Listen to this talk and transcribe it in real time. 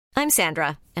I'm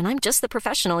Sandra, and I'm just the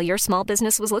professional your small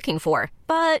business was looking for.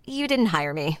 But you didn't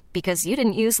hire me because you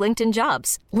didn't use LinkedIn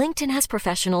Jobs. LinkedIn has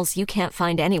professionals you can't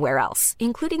find anywhere else,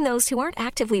 including those who aren't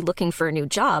actively looking for a new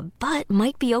job, but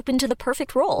might be open to the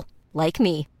perfect role, like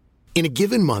me. In a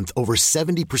given month, over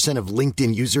 70% of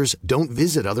LinkedIn users don't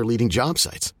visit other leading job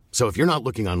sites. So if you're not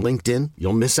looking on LinkedIn,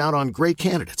 you'll miss out on great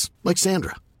candidates like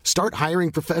Sandra. Start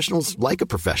hiring professionals like a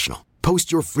professional.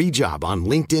 Post your free job on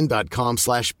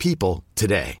linkedin.com/people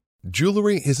today.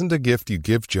 Jewelry isn't a gift you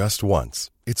give just once.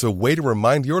 It's a way to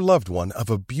remind your loved one of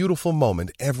a beautiful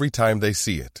moment every time they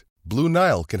see it. Blue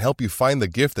Nile can help you find the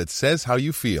gift that says how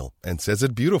you feel and says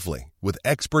it beautifully, with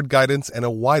expert guidance and a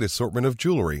wide assortment of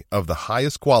jewelry of the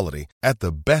highest quality at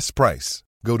the best price.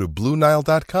 Go to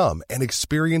BlueNile.com and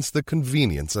experience the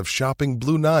convenience of shopping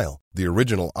Blue Nile, the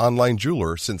original online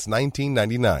jeweler since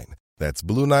 1999. That's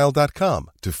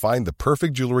BlueNile.com to find the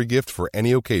perfect jewelry gift for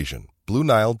any occasion.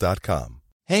 BlueNile.com.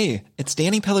 Hey, it's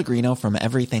Danny Pellegrino from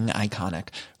Everything Iconic.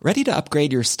 Ready to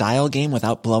upgrade your style game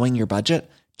without blowing your budget?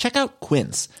 Check out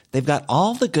Quince. They've got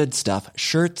all the good stuff,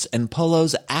 shirts and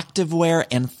polos, activewear,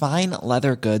 and fine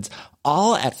leather goods,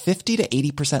 all at 50 to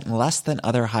 80% less than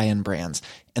other high-end brands.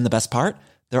 And the best part?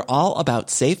 They're all about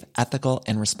safe, ethical,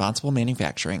 and responsible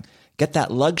manufacturing. Get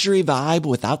that luxury vibe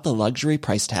without the luxury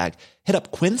price tag. Hit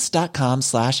up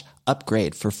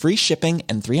quince.com/upgrade for free shipping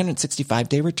and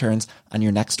 365-day returns on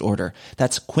your next order.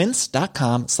 That's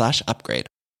quince.com/upgrade.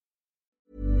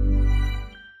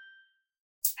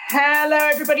 Hello,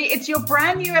 everybody. It's your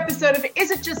brand new episode of Is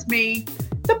It Just Me?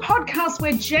 The podcast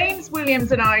where James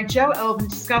Williams and I, Joe Elvin,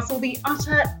 discuss all the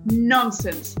utter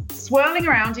nonsense swirling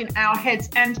around in our heads.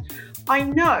 And I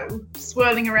know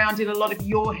swirling around in a lot of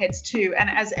your heads too. And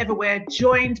as ever, we're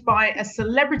joined by a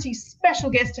celebrity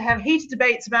special guest to have heated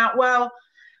debates about, well,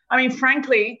 I mean,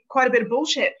 frankly, quite a bit of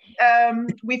bullshit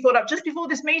we thought up just before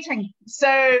this meeting.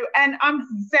 And I'm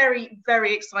very,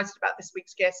 very excited about this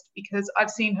week's guest because I've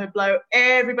seen her blow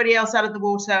everybody else out of the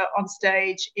water on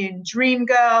stage in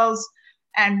Dreamgirls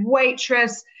and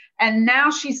Waitress. And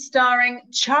now she's starring,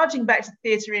 charging back to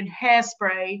theatre in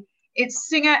Hairspray. It's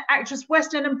singer, actress,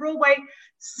 West End and Broadway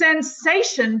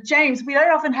sensation. James, we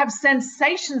don't often have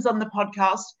sensations on the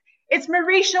podcast. It's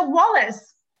Marisha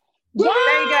Wallace.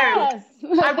 Yes!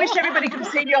 There you go. I wish everybody could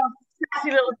see your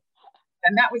sexy little,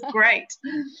 and that was great.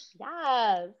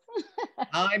 Yes.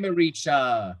 Hi,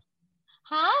 Marisha.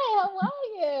 Hi, how are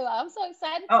you? I'm so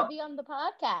excited to be on the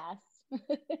podcast.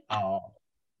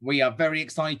 We are very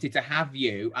excited to have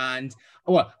you. And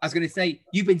I was going to say,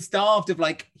 you've been starved of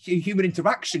like human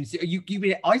interactions. You've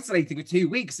been isolating for 2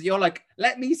 weeks. So you're like,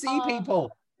 let me see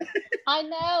people. I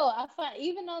know. I find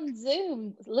even on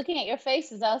Zoom, looking at your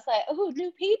faces, I was like, oh,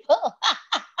 new people.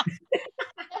 I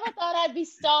never thought I'd be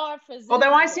starved for Zoom.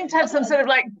 Although I seem to have some sort of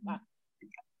like,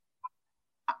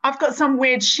 I've got some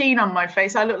weird sheen on my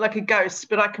face. I look like a ghost,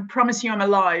 but I can promise you I'm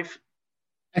alive.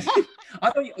 I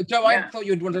thought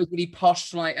you had one of those really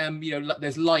posh, like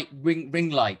there's light ring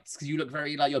lights because you look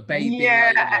very like you're bathing.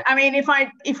 Yeah, I mean, if I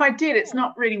did, it's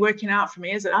not really working out for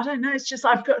me, is it? I don't know. It's just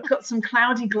I've got some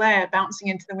cloudy glare bouncing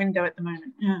into the window at the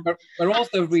moment. Yeah. We're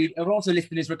also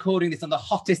listeners recording this on the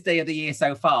hottest day of the year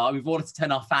so far. We've wanted to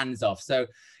turn our fans off, so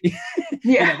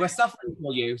we're suffering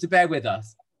for you. So bear with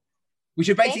us. We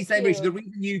should basically say, Rachel, the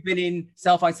reason you've been in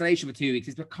self-isolation for 2 weeks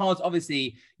is because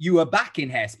obviously you were back in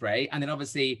Hairspray, and then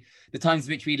obviously the times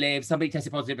in which we live, somebody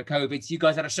tested positive for COVID, so you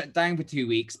guys had to shut down for 2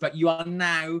 weeks, but you are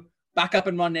now back up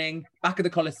and running, back at the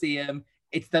Coliseum.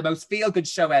 It's the most feel-good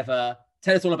show ever.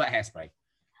 Tell us all about Hairspray.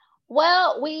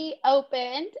 Well, we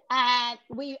opened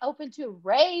to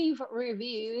rave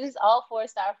reviews, all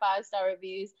 4-star, 5-star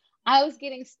reviews. I was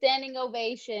getting standing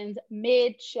ovations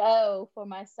mid-show for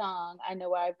my song, I Know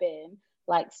Where I've Been,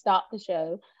 like stop the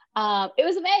show. It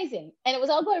was amazing. And it was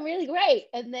all going really great.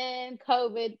 And then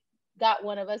COVID got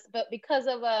one of us. But because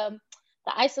of the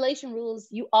isolation rules,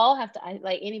 you all have to,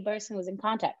 like any person who was in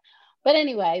contact. But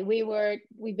anyway,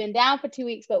 we've been down for 2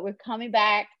 weeks, but we're coming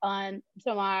back on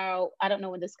tomorrow. I don't know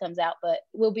when this comes out, but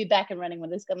we'll be back and running when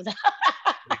this comes out.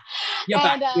 You're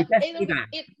back. You're definitely back.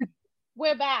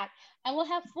 We're back. And we'll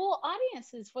have full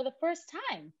audiences for the first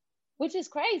time, which is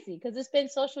crazy because it's been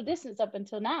social distance up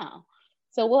until now.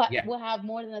 So we'll have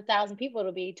more than 1,000 people.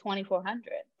 It'll be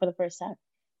 2,400 for the first time.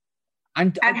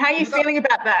 And how are you feeling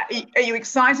about that? Are you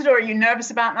excited or are you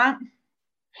nervous about that?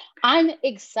 I'm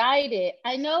excited.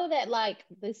 I know that like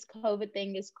this COVID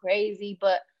thing is crazy,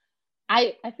 but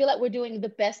I feel like we're doing the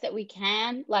best that we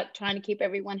can, like trying to keep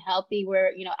everyone healthy.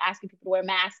 We're, asking people to wear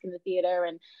masks in the theater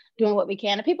and doing what we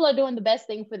can. And people are doing the best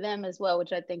thing for them as well,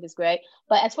 which I think is great.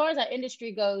 But as far as our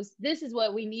industry goes, this is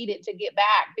what we needed to get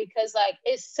back, because like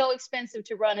it's so expensive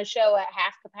to run a show at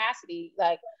half capacity.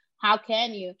 Like, how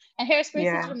can you? And Hairspray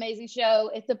is such an amazing show.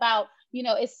 It's about,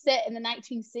 it's set in the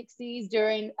 1960s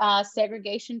during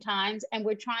segregation times. And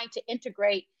we're trying to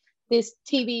integrate this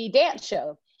TV dance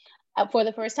show for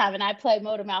the first time. And I play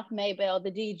Motormouth Maybelle,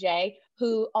 the DJ,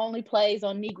 who only plays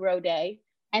on Negro Day.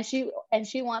 And she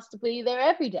wants to be there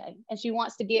every day. And she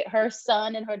wants to get her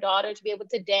son and her daughter to be able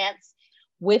to dance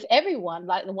with everyone,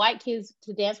 like the white kids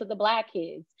to dance with the Black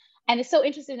kids. And it's so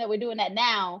interesting that we're doing that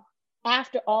now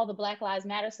after all the Black Lives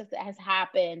Matter stuff that has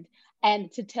happened,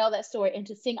 and to tell that story and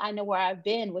to sing I Know Where I've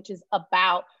Been, which is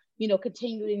about,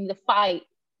 continuing the fight,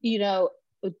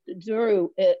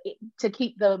 through to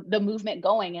keep the movement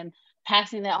going and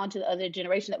passing that on to the other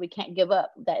generation, that we can't give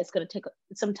up, that it's going to take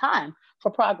some time for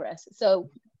progress.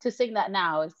 So to sing that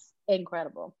now is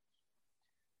incredible.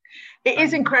 It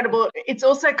is incredible. It's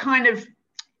also kind of,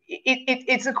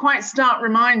 it's a quite stark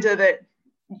reminder that,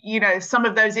 some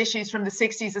of those issues from the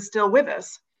 60s are still with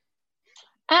us.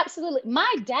 Absolutely.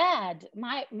 My dad,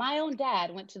 my own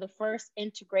dad went to the first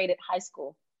integrated high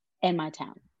school in my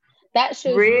town. That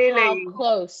shows you how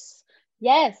close.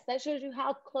 Yes, that shows you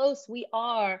how close we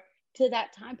are to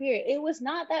that time period. It was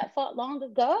not that long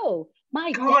ago.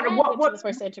 My dad went to the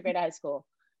first integrated high school.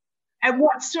 And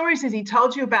what stories has he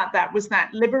told you about that? Was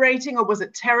that liberating, or was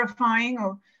it terrifying?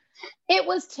 Or it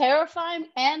was terrifying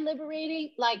and liberating.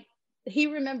 Like, he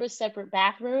remembers separate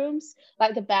bathrooms.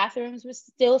 Like, the bathrooms were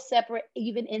still separate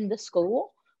even in the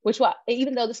school,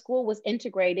 even though the school was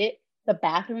integrated, the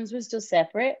bathrooms were still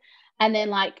separate. And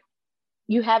then like,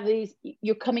 you have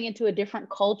you're coming into a different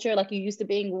culture. Like, you used to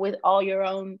being with all your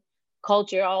own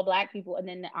culture, all Black people, and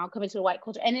then I'll come into the white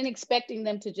culture, and then expecting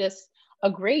them to just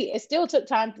agree. It still took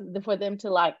time for them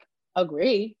to like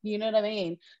agree. You know what I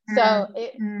mean? So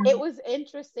it was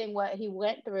interesting what he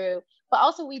went through, but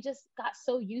also we just got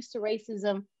so used to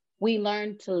racism, we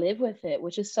learned to live with it,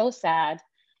 which is so sad,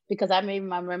 because I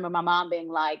remember my mom being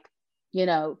like,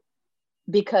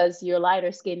 because you're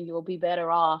lighter skinned, you'll be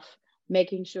better off,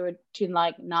 making sure to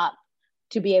like not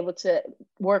to be able to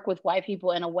work with white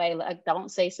people in a way, like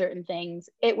don't say certain things.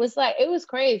 It was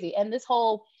crazy. And this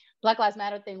whole Black Lives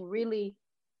Matter thing really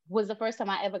was the first time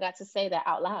I ever got to say that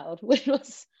out loud, which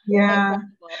was incredible.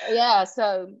 Yeah.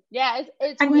 So yeah,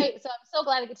 it's great. So I'm so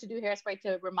glad I get to do Hairspray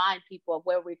to remind people of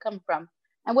where we come from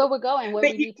and where we're going, where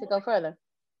we need to go further.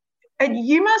 And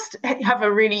you must have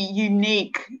a really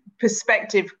unique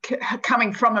perspective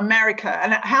coming from America.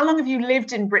 And how long have you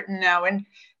lived in Britain now? And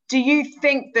do you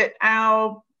think that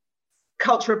our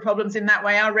cultural problems in that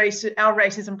way, our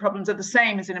racism problems, are the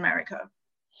same as in America?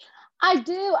 I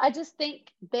do. I just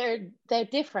think they're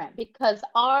different, because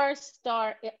ours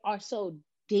are so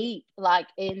deep, like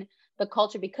in the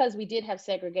culture, because we did have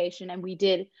segregation and we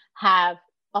did have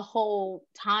a whole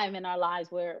time in our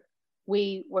lives where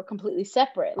we were completely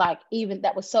separate. Like, even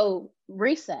that was so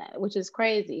recent, which is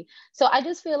crazy. So I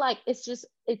just feel like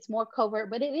it's more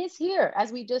covert, but it is here,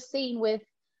 as we just seen with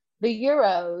the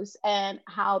Euros and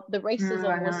how the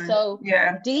racism was so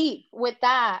deep with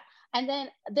that. And then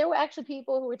there were actually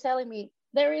people who were telling me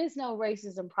there is no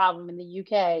racism problem in the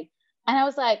UK. And I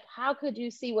was like, how could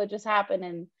you see what just happened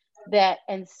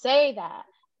and say that?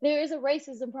 There is a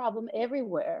racism problem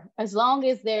everywhere. As long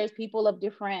as there's people of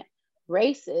different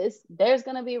races, there's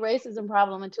going to be a racism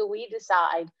problem until we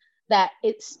decide that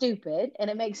it's stupid and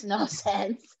it makes no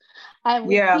sense. And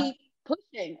we keep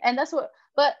pushing. And that's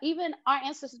but even our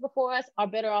ancestors before us are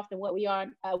better off than what we are.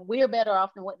 We're better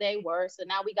off than what they were. So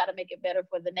now we got to make it better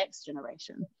for the next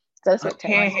generation. So that's what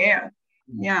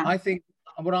Yeah. I think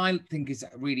what I think is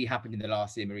really happened in the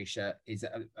last year, Marisha, is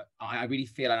I really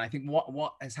feel, and I think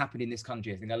what has happened in this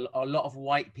country, I think a lot of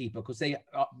white people, because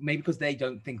because they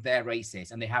don't think they're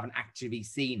racist and they haven't actually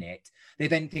seen it, they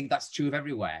then think that's true of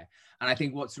everywhere. And I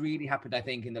think what's really happened, I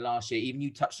think, in the last year, even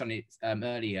you touched on it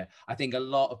earlier, I think a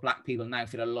lot of Black people now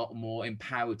feel a lot more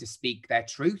empowered to speak their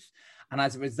truth. And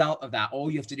as a result of that, all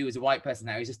you have to do as a white person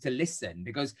now is just to listen,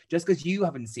 because just because you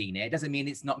haven't seen it doesn't mean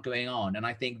it's not going on. And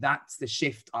I think that's the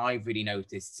shift I've really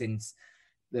noticed since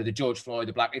the George Floyd,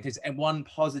 the Black, and one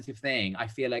positive thing, I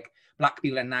feel like Black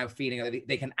people are now feeling that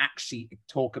they can actually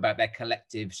talk about their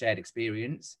collective shared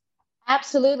experience.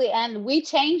 Absolutely. And we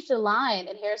changed the line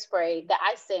in Hairspray that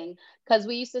I sing, because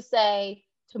we used to say,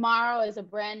 tomorrow is a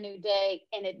brand new day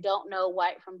and it don't know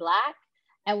white from Black.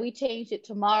 And we changed it,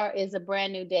 tomorrow is a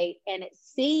brand new day and it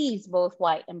sees both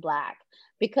white and Black,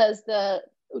 because the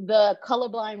the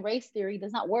colorblind race theory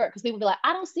does not work, because people be like,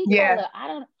 I don't see Yeah.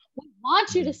 color. We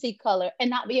want you to see color and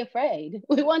not be afraid.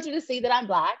 We want you to see that I'm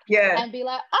Black and be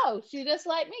like, oh, she's just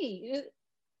like me.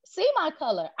 See my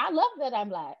color. I love that I'm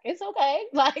Black. It's okay.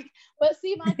 Like, but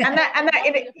see my color. And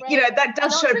that you know, that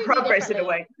does show progress in a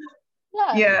way.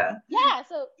 Yeah.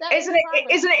 So isn't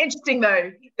it interesting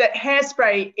though that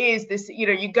Hairspray is this, you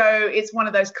know, you go, it's one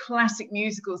of those classic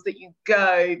musicals that you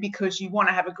go because you want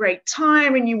to have a great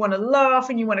time and you want to laugh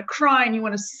and you want to cry and you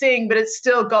want to sing, but it's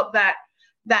still got that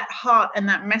heart and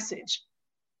that message.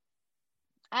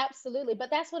 Absolutely. But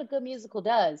that's what a good musical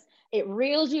does. It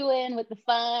reels you in with the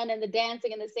fun and the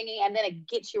dancing and the singing, and then it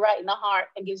gets you right in the heart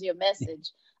and gives you a message.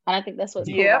 And I think that's what's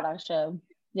cool about our show.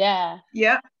 Yeah.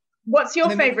 What's your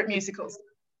favorite musicals?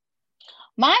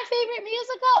 My favorite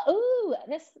musical? Ooh,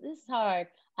 this is hard.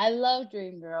 I love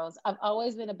Dreamgirls. I've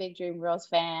always been a big Dreamgirls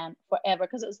fan forever,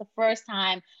 because it was the first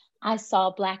time I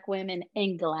saw Black women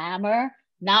in glamour,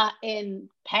 not in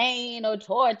pain or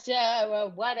torture or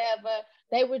whatever.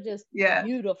 They were just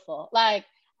beautiful. Like,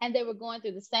 and they were going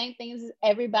through the same things as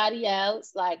everybody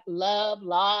else, like love,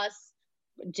 loss,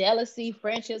 jealousy,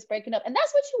 friendships breaking up. And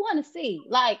that's what you want to see.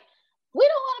 Like, we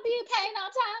don't want to be in pain all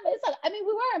the time. It's like, I mean,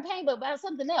 we were in pain, but about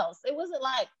something else. It wasn't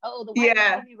like, oh, the white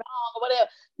man did me wrong or whatever.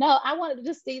 No, I wanted to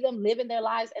just see them living their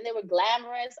lives, and they were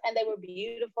glamorous and they were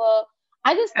beautiful.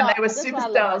 I just thought, and they were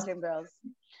superstars. And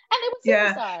they were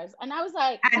superstars. And I was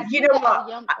like, and you know what? A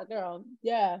young girl.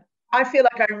 Yeah. I feel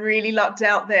like I really lucked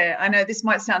out there. I know this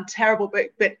might sound terrible,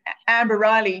 but Amber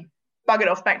Riley buggered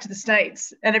off back to the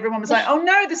States, and everyone was like, oh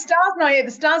no, the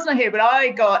star's not here, but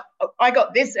I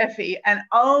got this, Effie, and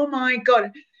oh my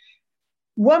God,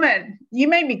 woman, you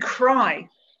made me cry.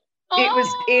 It was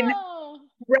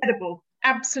incredible,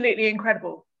 absolutely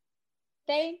incredible.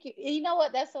 Thank you. You know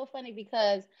what, that's so funny,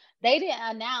 because they didn't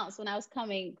announce when I was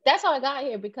coming. That's how I got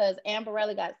here, because Amber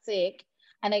Riley got sick,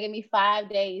 and they gave me 5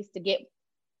 days to get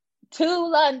to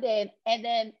London, and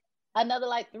then another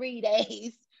like 3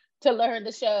 days to learn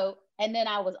the show, and then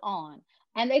I was on.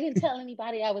 And they didn't tell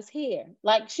anybody I was here.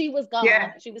 Like, she was gone.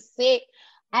 She was sick.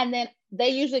 And then they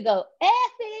usually go,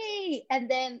 Effie, and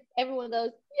then everyone goes,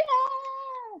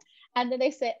 yeah. And then they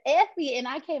said Effie, and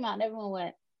I came out and everyone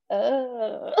went,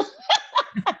 oh.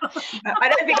 I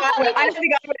don't think I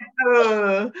went,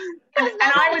 oh. And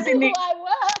I was in the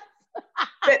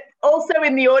but also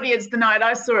in the audience the night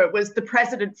I saw it was the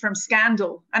president from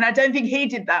Scandal, and I don't think he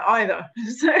did that either.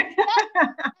 So. And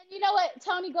you know what,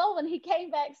 Tony Goldwyn, he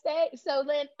came backstage. So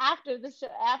then after the show,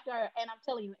 and I'm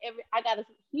telling you, I got a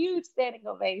huge standing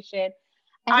ovation.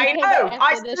 And I know.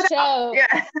 After the show,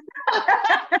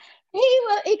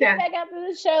 he came back after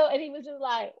the show, and he was just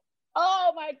like,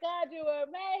 "Oh my God, you were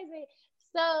amazing."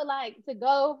 So like, to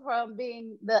go from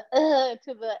being the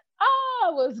to the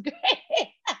was great.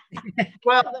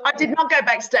 Well, I did not go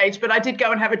backstage, but I did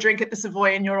go and have a drink at the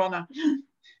Savoy in your honor.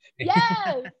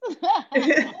 Yes.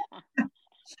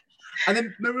 And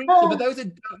then, Marisa, for those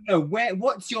that don't know,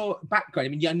 what's your background? I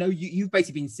mean, I know you've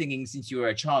basically been singing since you were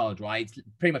a child, right? It's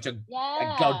pretty much a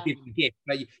God-given gift.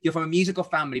 Right? You're from a musical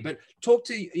family, but talk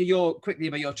to quickly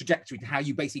about your trajectory to how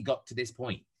you basically got to this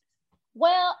point.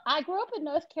 Well, I grew up in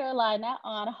North Carolina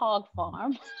on a hog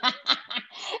farm,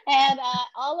 and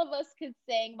all of us could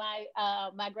sing.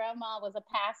 My grandma was a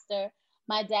pastor.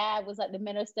 My dad was like the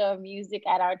minister of music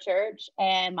at our church,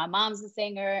 and my mom's a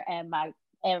singer, and my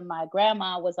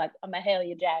grandma was like a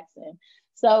Mahalia Jackson.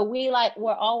 So we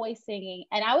were always singing,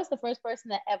 and I was the first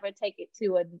person to ever take it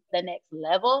to the next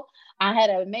level. I had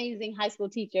an amazing high school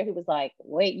teacher who was like,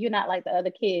 "Wait, you're not like the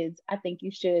other kids. I think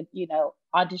you should,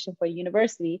 audition for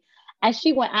university." And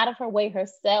she went out of her way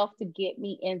herself to get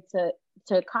me into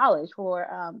college for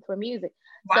music.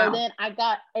 Wow. So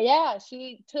then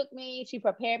she took me, she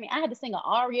prepared me. I had to sing an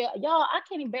aria. Y'all, I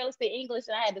can't even barely speak English,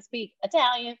 and I had to speak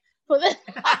Italian for this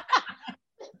aria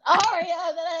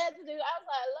that I had to do. I was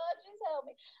like, Lord, just help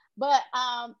me. But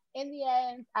in the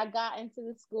end, I got into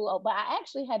the school, but I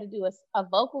actually had to do a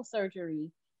vocal surgery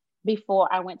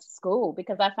before I went to school,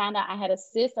 because I found out I had a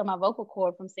cyst on my vocal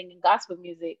cord from singing gospel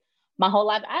music my whole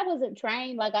life. I wasn't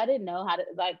trained. Like, I didn't know how to,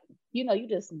 you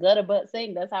just gutter butt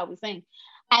sing. That's how we sing.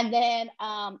 And then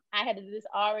I had to do this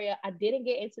aria. I didn't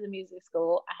get into the music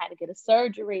school. I had to get a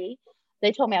surgery.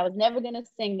 They told me I was never going to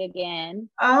sing again.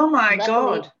 Oh my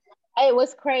God. It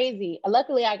was crazy.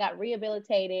 Luckily, I got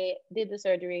rehabilitated, did the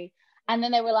surgery. And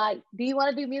then they were like, do you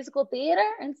want to do musical theater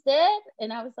instead?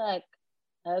 And I was like,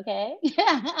 okay.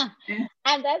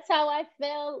 And that's how I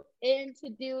fell into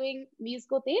doing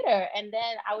musical theater. And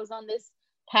then I was on this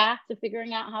path to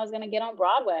figuring out how I was going to get on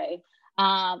Broadway.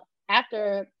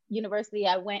 After university,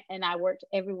 I went and I worked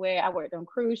everywhere. I worked on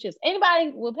cruise ships.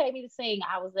 Anybody would pay me to sing,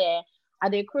 I was there. I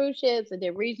did cruise ships, I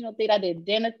did regional theater, I did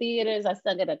dinner theaters, I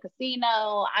sung at a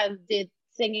casino, I did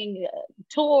singing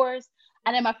tours.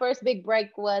 And then my first big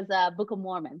break was Book of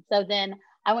Mormon. So then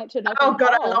I went to an open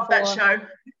God, call I love that show.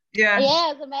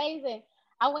 Yeah, it's amazing.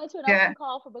 I went to an open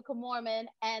call for Book of Mormon,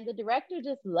 and the director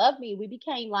just loved me. We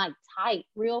became like tight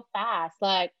real fast.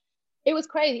 Like, it was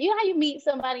crazy. You know how you meet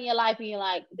somebody in your life and you're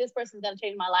like, this person's gonna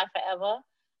change my life forever?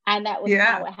 And that was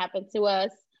kind of what happened to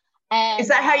us. And is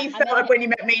that how you felt when you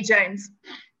met me, James?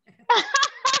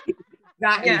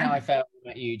 Exactly how I felt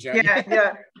when I met you, Joe.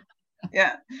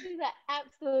 Yeah.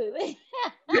 Absolutely.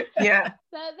 Yeah.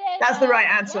 So then, that's the right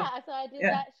answer. Yeah, so I did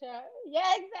that show.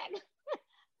 Yeah, exactly.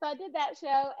 So I did that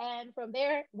show, and from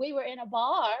there we were in a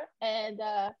bar, and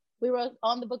we were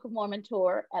on the Book of Mormon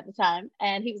tour at the time,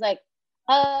 and he was like,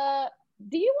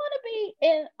 do you want to be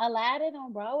in Aladdin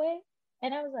on Broadway?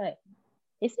 And I was like,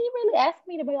 is he really asking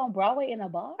me to be on Broadway in a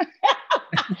bar?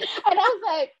 And I was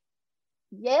like,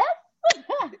 yes.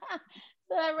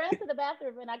 So I ran to the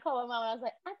bathroom and I called my mom. I was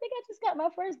like, I think I just got my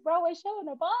first Broadway show in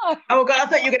a bar. Oh God, I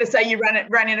thought you were going to say you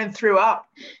ran in and threw up.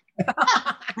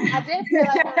 I did feel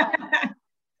like that.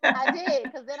 I did,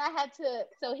 because then I had to,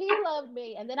 so he loved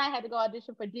me, and then I had to go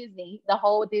audition for Disney, the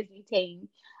whole Disney team.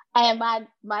 And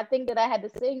my thing that I had to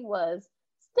sing was,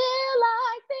 still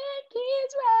I think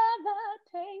he's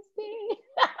rather tasty.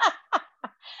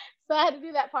 So I had to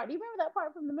do that part. Do you remember that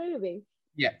part from the movie?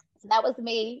 Yeah. So that was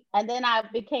me. And then I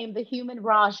became the human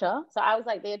Raja. So I was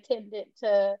like the attendant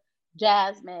to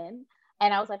Jasmine.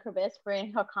 And I was like her best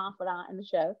friend, her confidant in the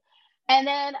show. And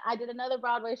then I did another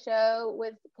Broadway show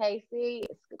with Casey.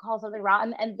 It's called Something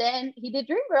Rotten. And then he did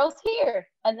Dreamgirls here.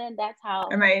 And then that's how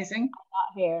amazing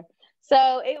I got here.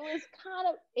 So it was kind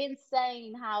of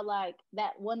insane how like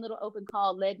that one little open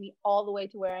call led me all the way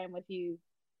to where I am with you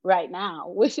right now,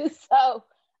 which is so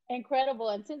incredible.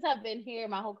 And since I've been here,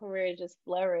 my whole career has just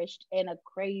flourished in a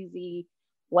crazy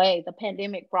way. The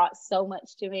pandemic brought so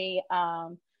much to me.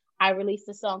 I released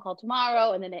a song called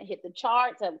Tomorrow, and then it hit the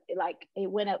charts.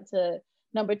 It went up to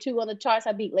number 2 on the charts.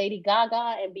 I beat Lady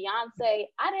Gaga and Beyonce.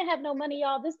 I didn't have no money,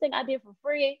 y'all. This thing I did for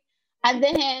free. And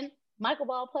then Michael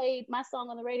Ball played my song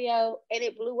on the radio and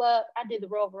it blew up. I did the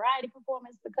Royal Variety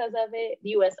performance because of it.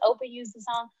 The US Open used the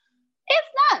song. It's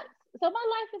nuts. So my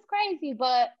life is crazy,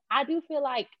 but I do feel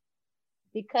like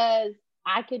because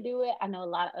I can do it, I know a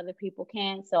lot of other people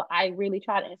can. So I really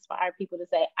try to inspire people to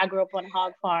say, I grew up on a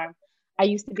hog farm. I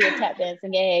used to be a tap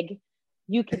dancing egg.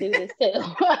 You can do this too.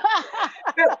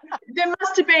 There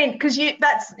must have been, because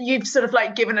you've sort of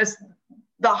like given us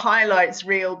the highlights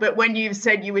reel, but when you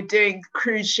said you were doing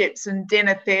cruise ships and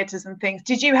dinner theaters and things,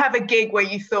 did you have a gig where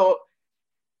you thought,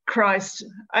 Christ,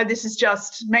 this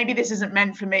isn't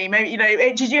meant for me? Maybe,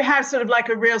 did you have sort of like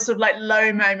a real sort of like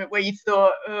low moment where you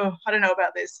thought, oh, I don't know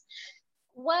about this?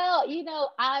 Well,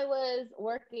 I was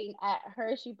working at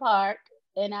Hershey Park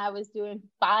and I was doing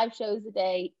 5 shows a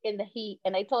day in the heat,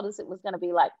 and they told us it was going to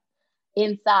be like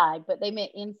inside, but they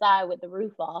meant inside with the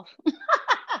roof off.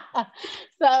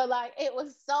 So like it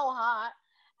was so hot,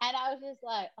 and I was just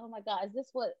like, oh my God, is this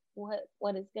what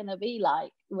it's gonna be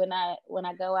like when I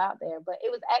go out there? But it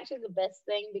was actually the best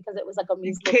thing because it was like a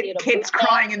musical theater. Kids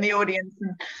crying in the audience.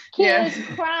 Kids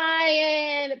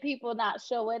crying, people not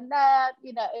showing up,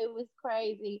 it was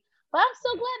crazy. But I'm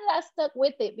so glad that I stuck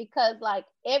with it because like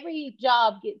every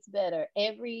job gets better.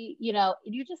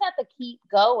 You just have to keep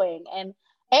going, and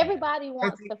everybody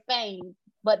wants the fame,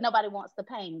 but nobody wants the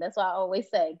pain. That's what I always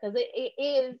say, because it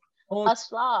is a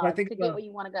slog to get where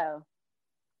you want to go.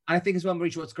 I think as well,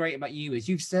 Marisha, what's great about you is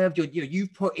you've served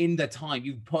you've put in the time,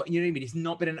 you've put, what I mean? It's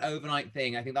not been an overnight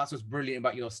thing. I think that's what's brilliant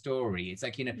about your story. It's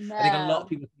like, I think a lot of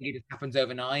people think it just happens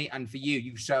overnight. And for you,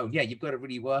 you've shown, you've got to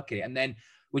really work at it. And then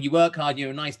when you work hard,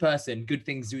 you're a nice person, good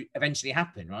things eventually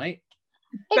happen, right?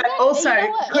 Exactly. But also,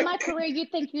 in my career, you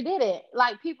think you did it.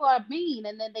 Like people are mean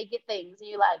and then they get things and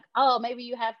you're like, oh, maybe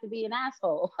you have to be an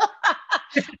asshole.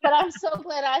 But I'm so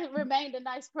glad I remained a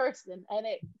nice person, and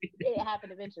it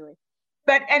happened eventually.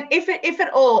 But if it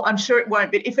all, I'm sure it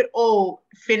won't, but if it all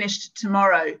finished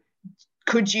tomorrow,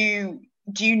 do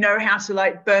you know how to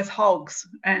like birth hogs,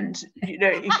 and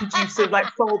could you sort of like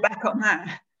fall back on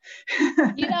that?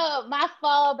 My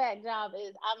fallback job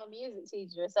is I'm a music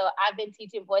teacher, so I've been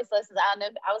teaching voice lessons.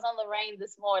 I was on Lorraine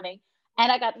this morning,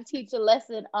 and I got to teach a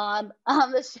lesson on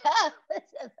the show.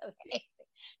 It's just amazing.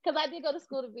 Because I did go to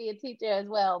school to be a teacher as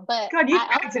well. But God, you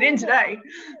packed it in today.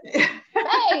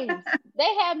 Thanks.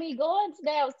 They had me going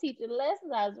today. I was teaching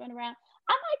lessons. I was running around.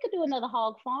 I might could do another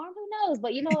hog farm. Who knows?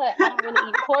 But you know what? I don't really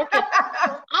eat pork.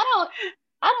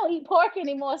 I don't eat pork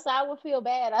anymore, so I would feel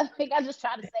bad. I think I just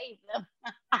try to save them.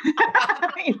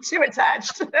 You're too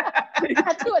attached.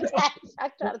 I'm too attached.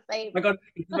 I try to save them. Oh my God,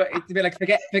 it's a bit like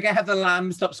forget have the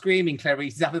lamb stop screaming,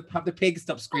 Clarice. Have the pig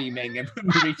stop screaming, and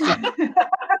Marisha.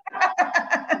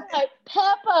 Like,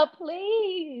 Peppa,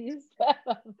 please.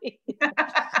 Peppa, please.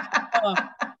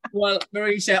 Well,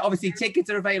 Marisha, obviously tickets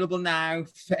are available now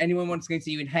for anyone who wants to go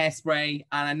see you in Hairspray.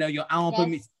 And I know your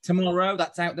album is tomorrow.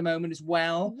 That's out at the moment as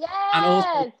well. Yes. And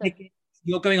also tickets,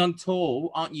 you're going on tour,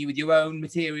 aren't you, with your own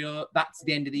material? That's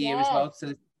the end of the year as well. So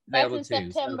it's available that's in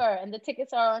too. September, and the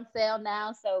tickets are on sale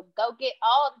now. So go get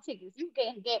all the tickets. You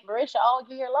can get Marisha all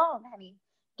year long, honey.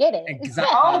 Get it.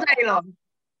 Exactly. All day long.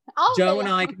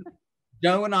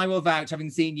 Joe and I will vouch,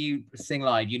 having seen you sing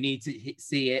live. You need to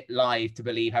see it live to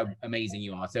believe how amazing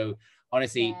you are. So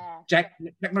honestly, check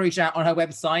Marisha out on her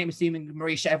website. I'm assuming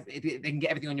Marisha, they can get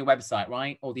everything on your website,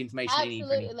 right? All the information they need.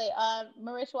 Absolutely.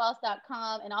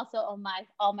 MarishaWallace.com, and also on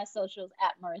all my socials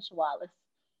at Marisha Wallace.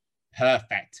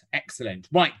 Perfect. Excellent.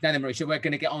 Right, then Marisha, we're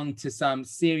going to get on to some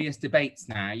serious debates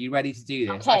now. Are you ready to do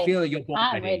this? Okay. I feel you're born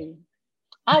I'm ready.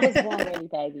 I was born ready,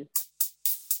 baby.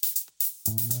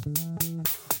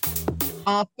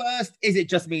 Our first Is It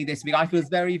Just Me this week, I feel is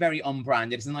very, very on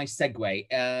brand. It's a nice segue.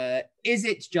 Is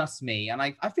it just me? And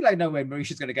I feel like I know where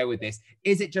Marisha's going to go with this.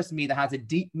 Is it just me that has a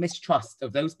deep mistrust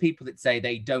of those people that say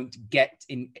they don't get,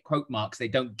 in quote marks, they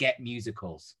don't get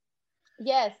musicals?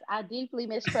 Yes, I deeply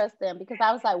mistrust them because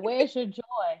I was like, where's your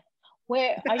joy?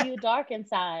 Where are you dark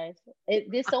inside?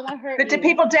 Did someone hurt you? But do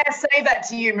people dare say that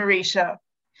to you, Marisha?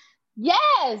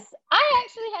 Yes, I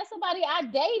actually had somebody I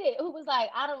dated who was like,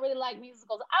 I don't really like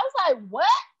musicals. I was like, what?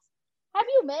 Have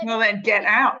you met? Well, then get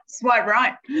out. Swipe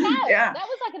right. Yeah. That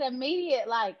was like an immediate,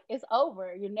 like, it's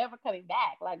over. You're never coming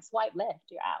back. Like, swipe left,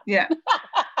 you're out. Yeah.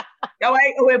 Oh,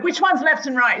 wait, which one's left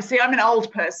and right? See, I'm an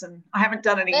old person. I haven't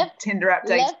done any Tinder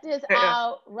updates. Left is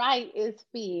out, right is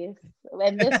fierce.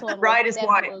 And this one right is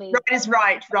white. Right is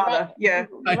right, rather. Right, yeah.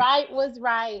 Right was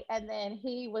right, and then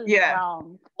he was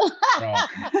wrong. Wrong.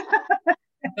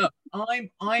 No,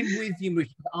 I'm with you,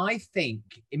 Marisha. I think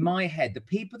in my head, the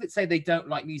people that say they don't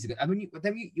like music, and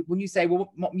when you say,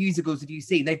 well, what musicals have you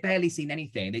seen? They've barely seen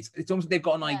anything. It's almost like they've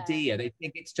got an idea. They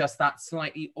think it's just that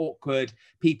slightly awkward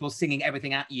people singing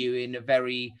everything at you in a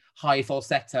very high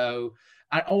falsetto,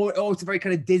 or it's a very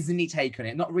kind of Disney take on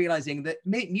it, not realizing that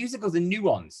musicals are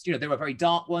nuanced. You know, there are very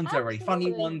dark ones, there are very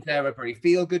funny ones, there are very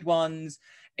feel-good ones.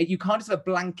 You can't just have a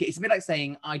blanket. It's a bit like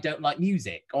saying, I don't like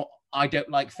music, or I don't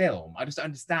like film. I just don't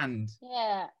understand.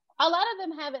 Yeah. A lot of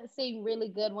them haven't seen really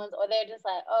good ones, or they're just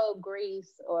like, oh,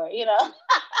 Grease, or, you know.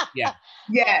 Yeah.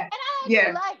 And I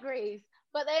actually like Grease,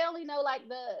 but they only know like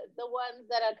the ones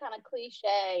that are kind of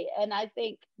cliche. And I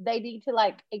think they need to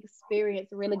like experience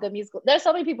really good musicals. There's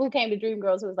so many people who came to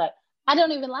Dreamgirls who was like, I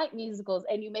don't even like musicals,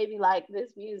 and you made me like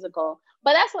this musical.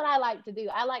 But that's what I like to do.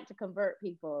 I like to convert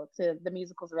people to the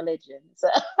musical's religion. So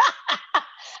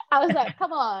I was like,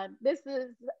 come on, this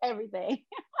is everything.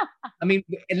 I mean,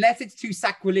 unless it's too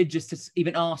sacrilegious to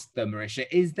even ask them, Marisha,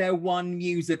 is there one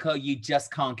musical you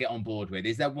just can't get on board with?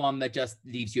 Is there one that just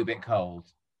leaves you a bit cold?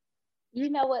 You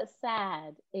know what's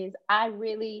sad is I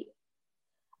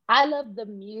love the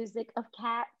music of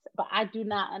Cats, but I do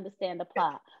not understand the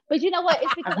plot. But you know what?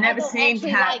 It's because I've never seen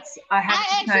Cats. I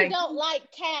actually don't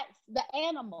like Cats, the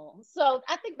animal. So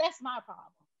I think that's my problem.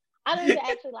 I don't even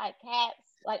actually like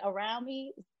cats like around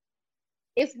me.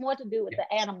 It's more to do with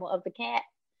the animal of the cat.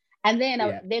 And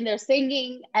then they're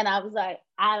singing, and I was like,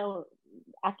 I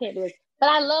can't do it. But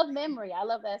I love Memory. I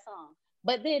love that song.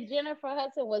 But then Jennifer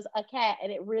Hudson was a cat,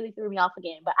 and it really threw me off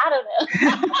again. But I don't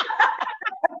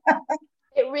know.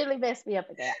 It really messed me up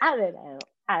again. I don't know.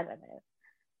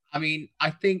 I mean, I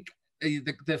think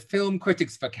the film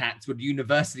critics for Cats would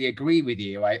universally agree with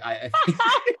you. I think...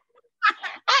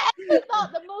 I actually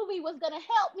thought the movie was going to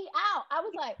help me out. I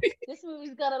was like, this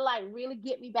movie's going to like really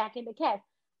get me back into Cats.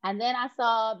 And then I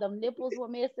saw the nipples were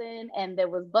missing, and there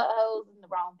was buttholes in the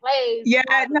wrong place. Yeah,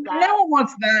 no one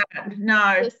wants that.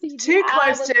 No, it's too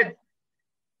close to...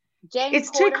 James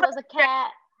Corden was a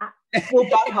cat. Well,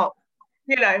 butthole.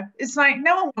 You know, it's like,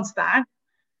 no one wants that.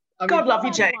 I mean, God love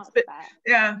you, James. But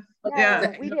yeah.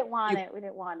 We didn't want it.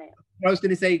 I was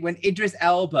going to say, when Idris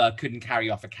Elba couldn't carry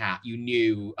off a cat, you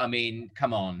knew. I mean,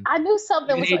 come on. I knew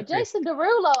something was wrong. Jason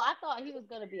Derulo, I thought he was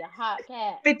going to be a hot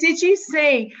cat. But did you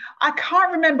see, I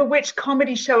can't remember which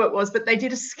comedy show it was, but they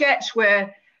did a sketch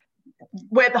where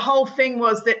the whole thing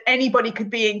was that anybody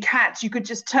could be in Cats. You could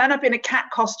just turn up in a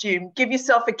cat costume, give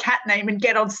yourself a cat name, and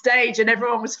get on stage, and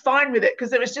everyone was fine with it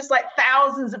because there was just like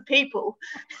thousands of people.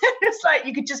 It's like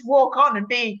you could just walk on and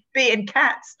be in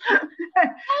Cats.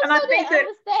 And I think that...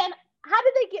 understand how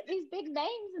did they get these big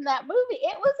names in that movie?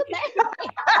 It was amazing.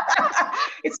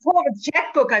 It's called a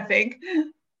checkbook, I think.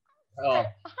 Oh.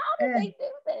 How did they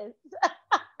do this?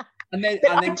 I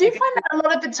do find that a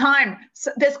lot of the time.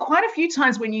 So there's quite a few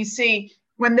times when you see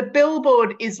when the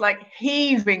billboard is like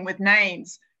heaving with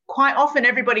names. Quite often,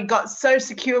 everybody got so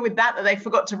secure with that they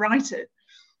forgot to write it.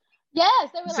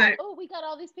 Yes, they were like, "Oh, we got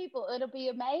all these people; it'll be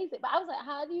amazing." But I was like,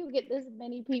 "How do you get this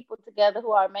many people together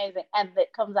who are amazing?" And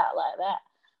it comes out like that.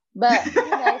 But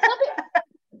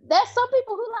there's some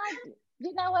people who like it.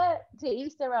 You know what? To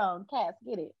each their own. Cats,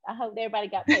 get it. I hope everybody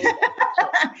got paid.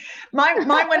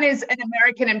 my one is An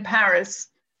American in Paris.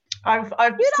 I've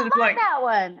you don't like that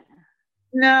one.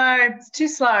 No, it's too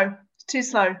slow. It's too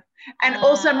slow. And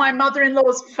also, my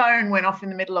mother-in-law's phone went off in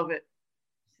the middle of it.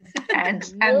 And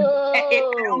it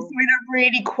also in a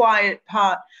really quiet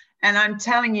part. And I'm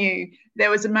telling you, there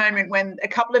was a moment when a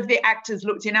couple of the actors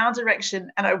looked in our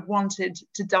direction and I wanted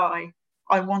to die.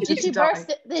 I wanted to die.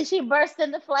 Did she burst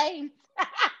into flames? But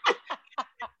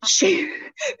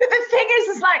the thing is,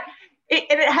 it's like,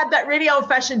 it had that really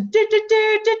old-fashioned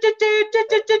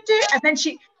and then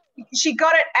she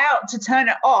got it out to turn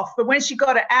it off. But when she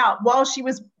got it out, while she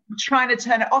was trying to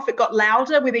turn it off, it got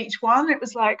louder with each one. It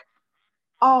was like,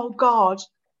 oh God.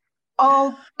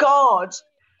 And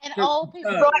all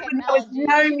people right when there was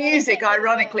no music,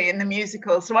 ironically, in the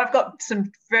musical. So I've got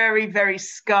some very, very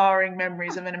scarring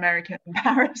memories of An American in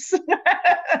Paris.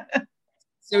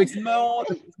 So it's more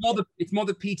the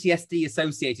PTSD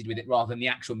associated with it rather than the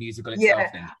actual musical itself. Yeah,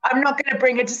 then. I'm not going to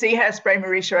bring her to see Hairspray,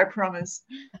 Marisha, I promise.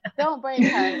 Don't bring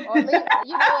her. Or leave,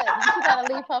 you know what? She got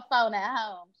to leave her phone at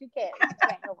home. She can't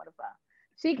go with her phone.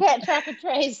 She can't track and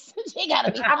trace. She got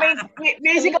to be. I mean,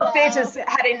 musical theatres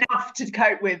had enough to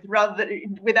cope with rather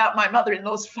than without my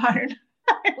mother-in-law's phone.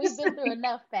 We've been through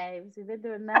enough, babes. We've been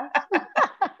through enough.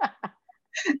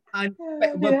 And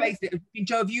well, basically,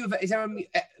 Joe,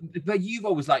 but you've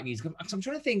always liked music. So I'm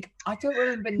trying to think. I don't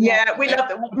remember. Yeah, we love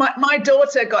it. My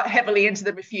daughter got heavily into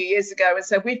them a few years ago, and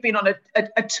so we've been on a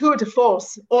tour de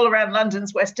force all around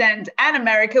London's West End and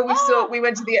America. We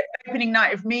went to the opening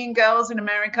night of Mean Girls in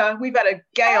America. We've had a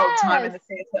gay old time in the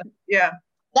theatre. Yeah.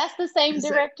 That's the same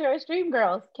director as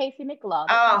Dreamgirls, Casey Nicholaw.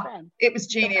 It was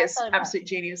genius, absolute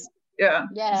genius. Yeah.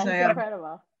 Yeah, it's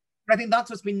incredible. But I think that's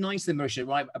what's been nice, Marisha,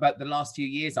 right, about the last few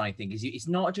years, I think, is it's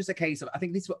not just a case of, I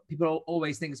think this is what people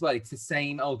always think as well, it's the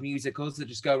same old musicals that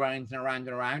just go around and around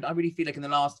and around. I really feel like in the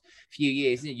last few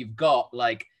years, you've got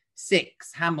like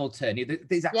Six, Hamilton,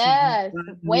 there's actually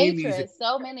Waitress,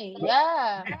 so many,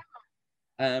 yeah.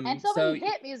 And so many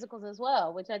hit musicals as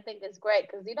well, which I think is great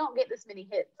because you don't get this many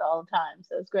hits all the time,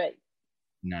 so it's great.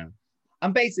 No.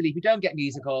 And basically, if you don't get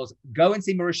musicals, go and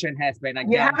see Marisha and Hairspray.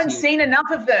 And you haven't seen enough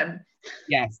of them.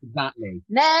 Yes, exactly.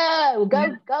 No,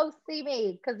 go see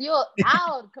me because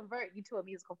I'll convert you to a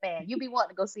musical fan. You'll be wanting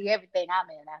to go see everything I'm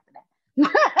in after that.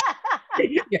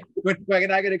 Yeah, we're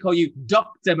now going to call you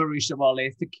Dr. Marisha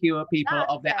Wallace to cure people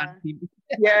of their anti.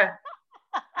 Yeah.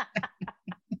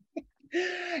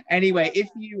 Anyway, if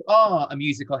you are a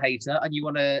musical hater and you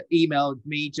want to email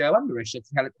me, Joe and Marisha,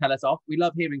 to tell us off, we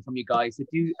love hearing from you guys. So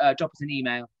do drop us an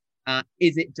email at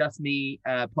isitjustme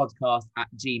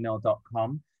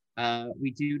podcast@gmail.com.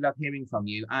 We do love hearing from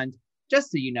you. And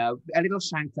just so you know, a little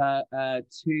shout out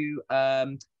to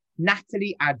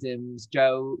Natalie Adams,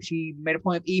 Joe. She made a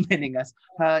point of emailing us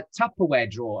her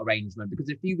Tupperware drawer arrangement because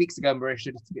a few weeks ago,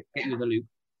 Marisha, just to get you in the loop,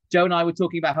 Joe and I were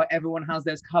talking about how everyone has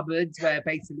those cupboards where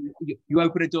basically you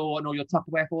open a door and all your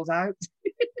Tupperware falls out.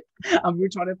 And we were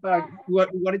trying to we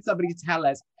wanted somebody to tell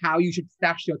us how you should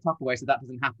stash your Tupperware so that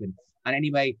doesn't happen. And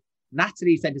anyway,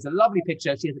 Natalie sent us a lovely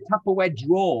picture. She has a Tupperware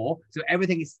drawer, so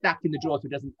everything is stacked in the drawer so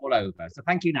it doesn't fall over. So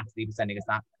thank you, Natalie, for sending us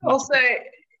that. Also,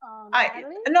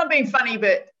 I'm not being funny,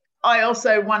 but I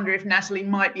also wonder if Natalie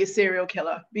might be a serial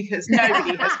killer because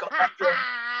nobody has got that drawer.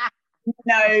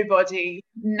 Nobody.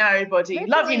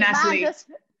 Love you, Natalie.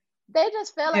 They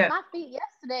just fell at my feet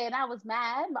yesterday, and I was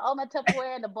mad. All my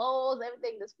Tupperware and the bowls,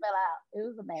 everything just fell out. It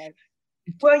was a mess.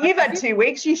 Well, you've had 2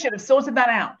 weeks. You should have sorted that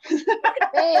out.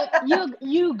 Hey,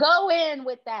 you go in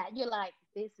with that. You're like,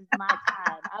 this is my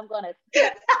time. I'm gonna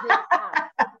fix this out.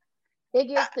 It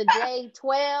gets to day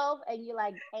 12, and you're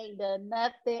like, ain't done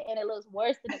nothing, and it looks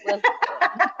worse than it was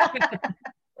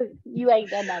before. You ain't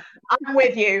done nothing. I'm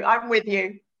with you.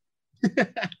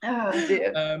 Oh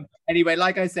dear. Anyway,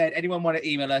 like I said, anyone want to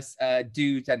email us,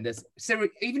 do send us.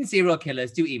 Even serial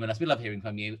killers, do email us. We love hearing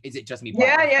from you. Is it just me?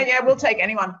 Yeah. We'll take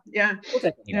anyone. Yeah. We'll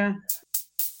take anyone.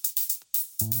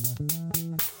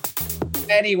 Yeah.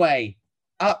 Anyway,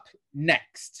 up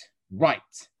next. Right.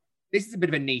 This is a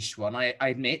bit of a niche one, I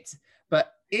admit.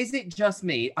 But is it just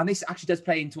me? And this actually does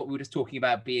play into what we were just talking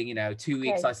about being, you know, 2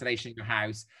 weeks isolation in your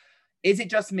house. Is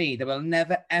it just me that will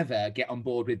never, ever get on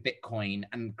board with Bitcoin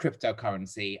and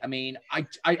cryptocurrency? I mean, I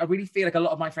really feel like a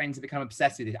lot of my friends have become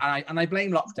obsessed with it. And I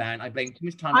blame lockdown. I blame too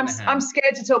much time on their hands. I'm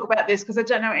scared to talk about this because I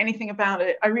don't know anything about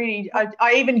it. I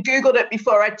even Googled it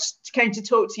before I came to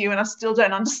talk to you and I still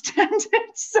don't understand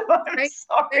it. So I'm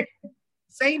sorry.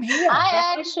 Same here.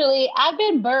 I've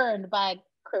been burned by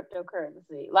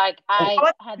cryptocurrency. Like I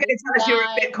had to tell us you're a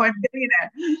Bitcoin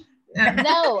billionaire.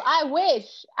 No, I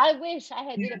wish I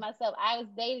had did it myself. I was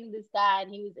dating this guy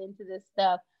and he was into this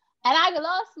stuff, and I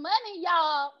lost money,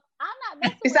 y'all. I'm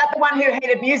not. Is that the one who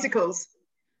hated musicals?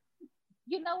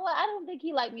 You know what? I don't think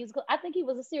he liked musicals. I think he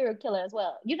was a serial killer as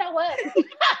well. You know what?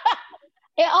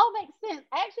 It all makes sense.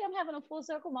 Actually, I'm having a full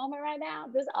circle moment right now.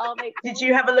 This all makes sense. Did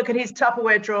you have a look at his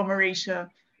Tupperware drawer, Marisha?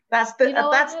 That's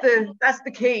the that's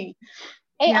the key.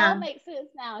 It all makes sense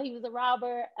now. He was a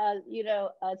robber, a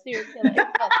serial killer.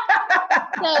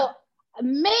 So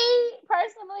me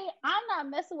personally, I'm not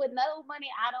messing with no money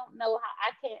I don't know how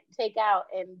I can't take out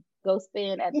and go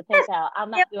spend at the PayPal. I'm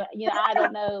not doing, I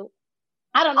don't know.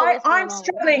 I'm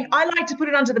struggling. I like to put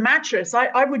it under the mattress.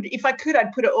 I would, if I could,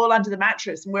 I'd put it all under the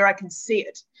mattress and where I can see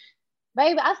it.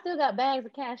 Baby, I still got bags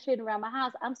of cash sitting around my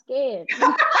house. I'm scared.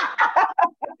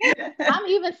 I'm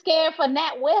even scared for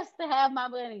Nat West to have my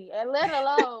money, and let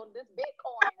alone this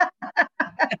Bitcoin.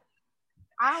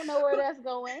 I don't know where that's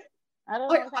going. I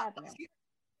don't know what's happening.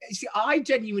 See, I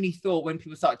genuinely thought when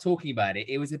people started talking about it,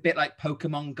 it was a bit like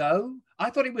Pokemon Go. I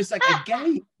thought it was like a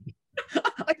game. It's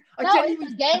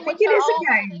a game. It is a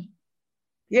game. Money.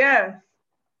 Yeah.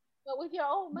 But with your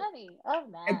own money. Oh,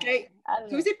 no. Okay.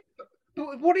 So is it?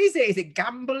 What is it? Is it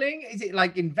gambling? Is it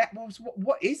like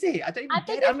what is it? I don't even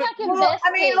get it.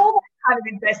 I mean, all that kind of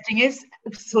investing is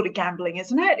sort of gambling,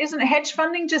 isn't it? Isn't hedge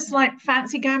funding just like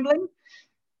fancy gambling?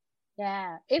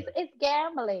 Yeah, it's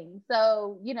gambling.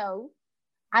 So,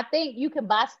 I think you can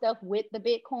buy stuff with the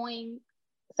Bitcoin.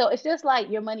 So it's just like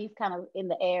your money's kind of in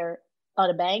the air on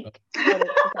a bank. Oh,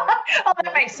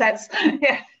 that makes sense.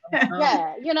 Yeah.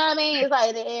 Yeah, you know what I mean? It's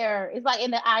like the air. It's like in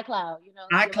the iCloud,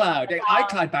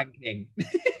 iCloud banking.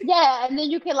 Yeah, and then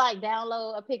you can like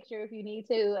download a picture if you need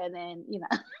to, and then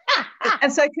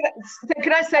And so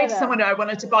could I say to someone who I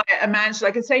wanted to buy a mansion,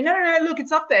 I could say, no, look,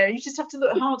 it's up there. You just have to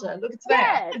look harder. Look, it's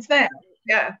there. It's there.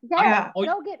 Yeah. Go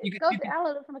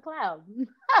download it from the cloud.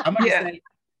 I'm gonna say,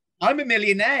 I'm a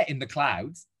millionaire in the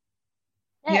clouds.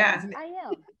 Yeah, I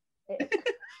am.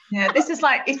 Yeah, this is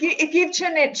like if you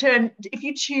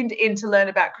tuned in to learn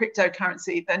about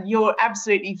cryptocurrency, then you're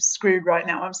absolutely screwed right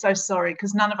now. I'm so sorry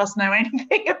because none of us know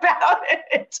anything about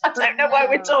it. I don't know why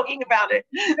we're talking about it.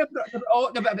 But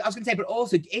I was going to say, but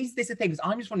also, is this a thing? Because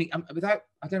I'm just wondering,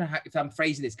 I don't know if I'm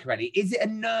phrasing this correctly. Is it a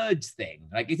nerds thing?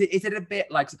 Like, is it a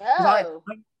bit like?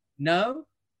 No.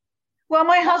 Well,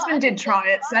 my husband did try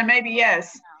it, so maybe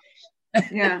yes.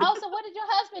 Yeah. Also, what did your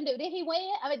husband do? Did he win?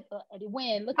 I mean, did he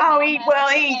win? Did he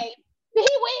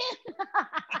win?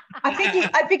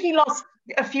 I think he lost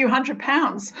a few £100.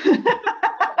 That's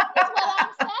what I'm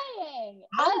saying.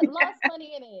 I lost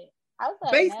money in it. I was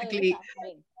like, basically,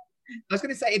 I was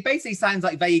going to say it basically sounds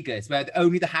like Vegas, where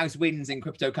only the house wins in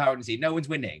cryptocurrency. No one's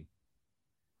winning.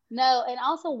 No, and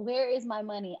also, where is my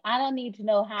money? I don't need to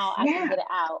know how I can get it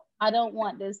out. I don't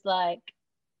want this like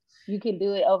you can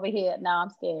do it over here. No, I'm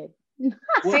scared.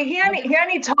 See, he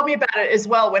only told me about it as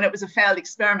well when it was a failed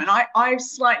experiment. I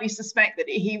slightly suspect that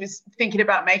he was thinking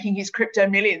about making his crypto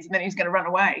millions and then he was going to run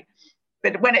away.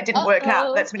 But when it didn't work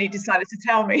out, that's when he decided to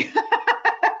tell me.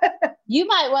 You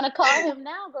might want to call him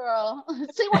now, girl.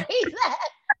 See where he's at.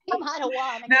 He might have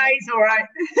won. No, he's all right.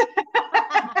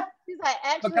 He's like,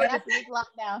 actually, after this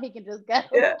lockdown, he can just go.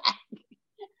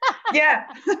 Yeah.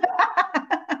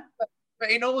 But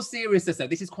in all seriousness, though,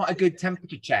 this is quite a good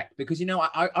temperature check because,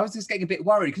 I was just getting a bit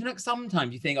worried because,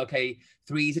 sometimes you think, okay,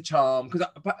 3's a charm. Because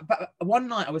but one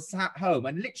night I was sat home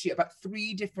and literally about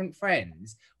 3 different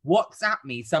friends WhatsApp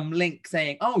me some link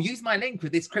saying, oh, use my link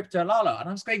with this crypto lala. And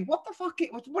I was going, what the fuck?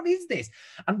 What is this?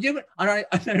 And I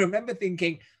remember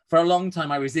thinking for a long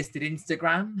time I resisted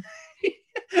Instagram.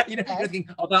 Thinking,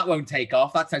 oh, that won't take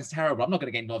off. That sounds terrible. I'm not going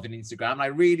to get involved in Instagram. And I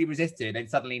really resisted. And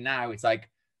suddenly now it's like,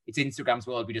 it's Instagram's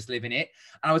world. We just live in it.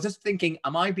 And I was just thinking,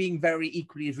 am I being very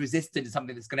equally as resistant to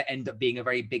something that's going to end up being a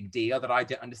very big deal that I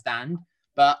don't understand?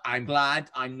 But I'm glad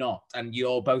I'm not. And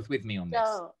you're both with me on this.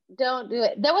 Don't do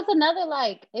it. There was another,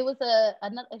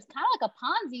 it's kind of like a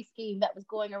Ponzi scheme that was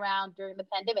going around during the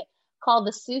pandemic called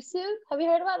the Susu. Have you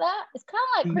heard about that? It's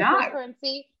kind of like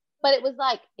cryptocurrency, but it was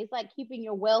it's like keeping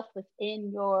your wealth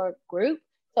within your group.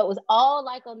 So it was all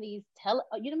like on these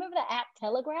you remember the app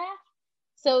Telegraph?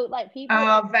 So like people,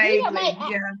 vaguely,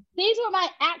 these were my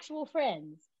actual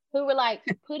friends who were like,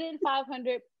 put in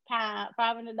 $500,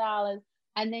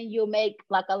 and then you'll make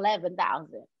like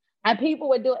 11,000. And people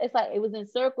were doing, it's like it was in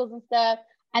circles and stuff.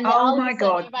 And then all of a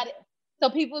sudden, everybody. So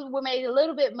people were made a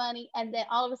little bit money, and then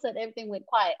all of a sudden everything went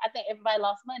quiet. I think everybody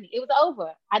lost money. It was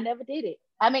over. I never did it.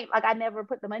 I mean, like I never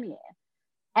put the money in.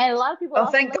 And a lot of people. Oh,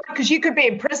 thank God, because you could be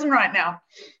in prison right now.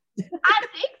 I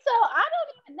think so. I don't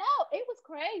even know. It was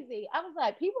crazy. I was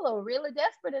like, people are really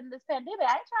desperate in this pandemic.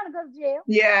 I ain't trying to go to jail.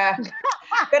 Yeah.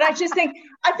 But I think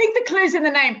the clue's in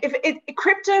the name. If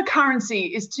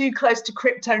cryptocurrency is too close to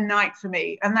crypto night for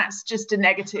me, and that's just a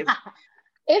negative.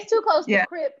 It's too close to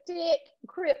crypt,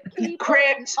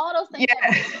 all those things.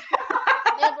 Yeah.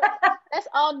 That's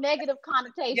all negative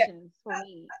connotations for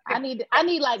me. I need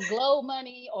like glow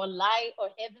money or light or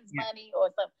heaven's money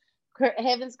or some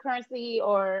heaven's currency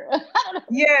or I don't know.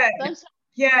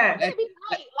 Yeah. Maybe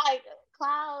like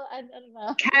cloud. I don't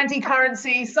know. Candy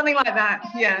currency, something like that.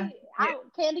 Yeah.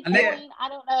 Candy coin. I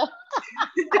don't know.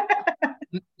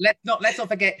 Let's not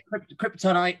forget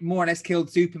Kryptonite more or less killed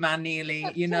Superman nearly.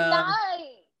 You know.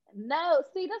 No,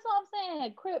 see, that's what I'm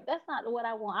saying. That's not what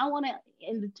I want. I want it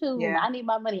in the tomb. Yeah. I need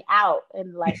my money out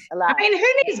and like alive. I mean, who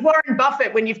needs Warren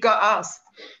Buffett when you've got us?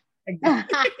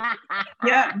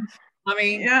 Yeah. I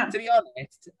mean, to be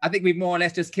honest, I think we've more or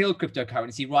less just killed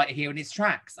cryptocurrency right here in its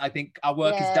tracks. I think our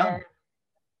work is done.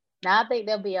 No, I think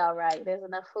they'll be all right. There's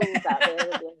enough fools out there.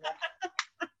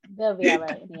 They'll be all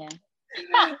right,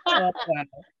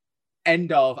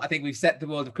 End of. I think we've set the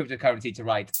world of cryptocurrency to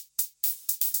right.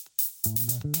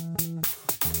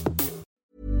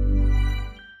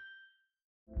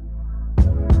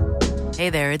 Hey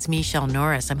there, it's Michelle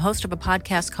Norris. I'm host of a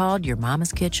podcast called Your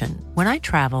Mama's Kitchen. When I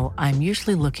travel, I'm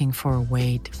usually looking for a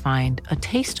way to find a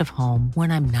taste of home when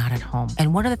I'm not at home.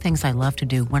 And one of the things I love to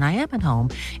do when I am at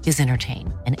home is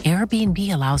entertain. And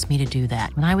Airbnb allows me to do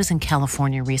that. When I was in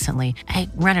California recently, I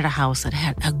rented a house that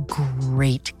had a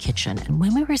great kitchen. And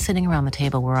when we were sitting around the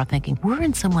table, we were all thinking, we're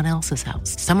in someone else's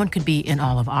house. Someone could be in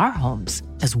all of our homes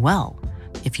as well.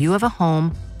 If you have a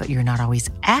home, but you're not always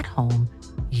at home,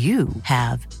 you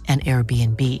have an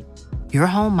Airbnb. Your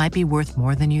home might be worth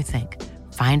more than you think.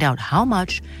 Find out how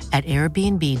much at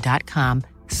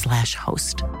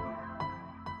airbnb.com/host.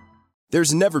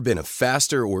 There's never been a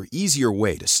faster or easier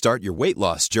way to start your weight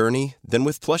loss journey than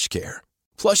with PlushCare.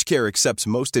 PlushCare accepts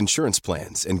most insurance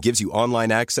plans and gives you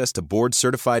online access to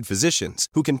board-certified physicians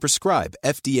who can prescribe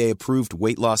FDA-approved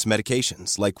weight loss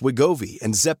medications like Wegovy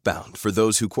and Zepbound for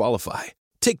those who qualify.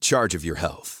 Take charge of your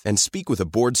health and speak with a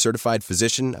board-certified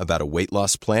physician about a weight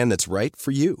loss plan that's right for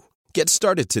you. Get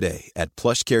started today at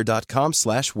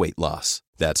plushcare.com/weight-loss.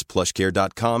 That's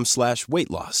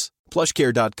plushcare.com/weight-loss.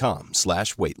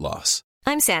 plushcare.com/weight-loss.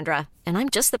 I'm Sandra, and I'm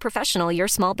just the professional your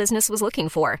small business was looking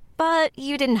for. But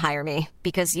you didn't hire me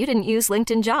because you didn't use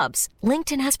LinkedIn Jobs.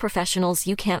 LinkedIn has professionals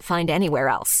you can't find anywhere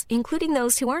else, including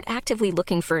those who aren't actively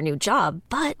looking for a new job,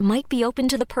 but might be open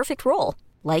to the perfect role,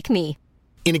 like me.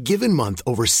 In a given month,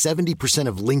 over 70%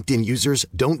 of LinkedIn users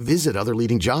don't visit other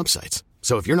leading job sites.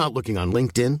 So if you're not looking on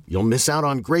LinkedIn, you'll miss out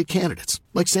on great candidates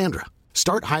like Sandra.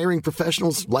 Start hiring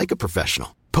professionals like a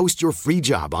professional. Post your free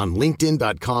job on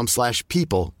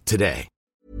linkedin.com/people today.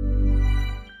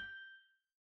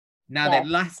 Now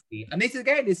then, lastly, and this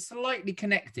again is slightly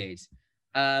connected.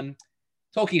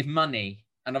 Talking of money,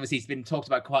 and obviously it's been talked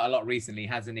about quite a lot recently,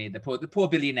 hasn't it? The poor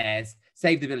billionaires,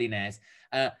 save the billionaires.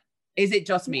 Is it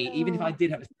just me? No. Even if I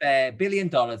did have a spare $1 billion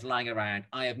lying around,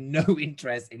 I have no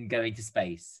interest in going to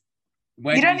space.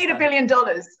 You don't need $1 billion.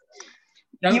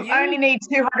 You only need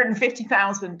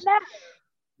 250,000.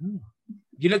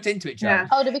 You looked into it, Joe? Yeah.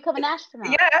 Oh, to become an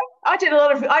astronaut? Yeah, I did a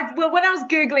lot of. When I was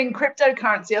Googling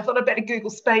cryptocurrency, I thought I'd better Google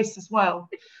space as well.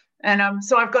 And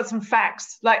so I've got some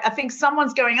facts. Like, I think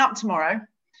someone's going up tomorrow.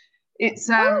 It's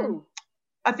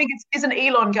I think isn't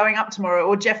Elon going up tomorrow,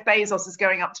 or Jeff Bezos is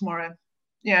going up tomorrow.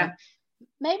 Yeah.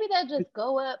 Maybe they'll just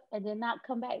go up and then not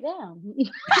come back down.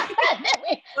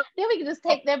 then we can just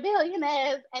take their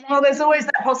billionaires. Well, there's always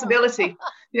that possibility.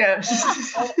 Yeah.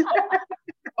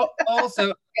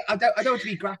 Also, I don't want to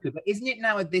be graphic, but isn't it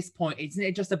now at this point, isn't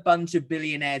it just a bunch of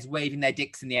billionaires waving their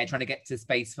dicks in the air trying to get to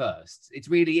space first? It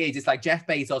really is. It's like Jeff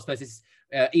Bezos versus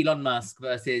Elon Musk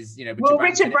versus,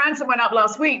 Richard Branson went up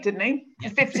last week, didn't he? For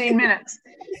 15 minutes.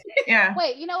 Yeah.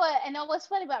 Wait, you know what? And what's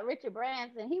funny about Richard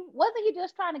Branson? He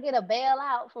just trying to get a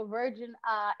bailout for Virgin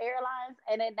Airlines,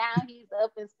 and then now he's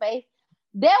up in space.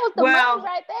 That was the money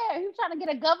right there. He was trying to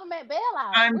get a government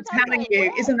bailout. I'm telling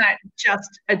you, isn't that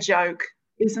just a joke?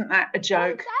 Isn't that a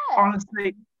joke?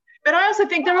 Honestly. But I also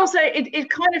think it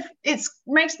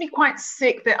makes me quite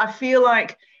sick that I feel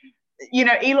like you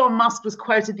know, Elon Musk was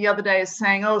quoted the other day as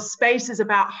saying, oh, space is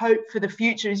about hope for the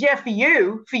future. Yeah, for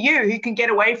you who can get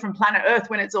away from planet Earth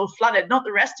when it's all flooded, not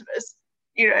the rest of us.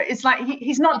 You know, it's like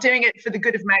he's not doing it for the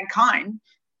good of mankind.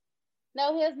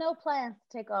 No, he has no plans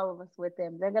to take all of us with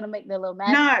him. They're going to make their little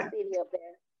magic city up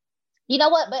there. You know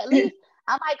what? But at least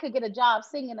I might could get a job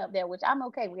singing up there, which I'm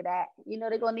okay with that. You know,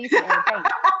 they're going to need some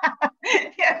entertainment.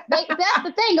 That's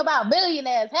the thing about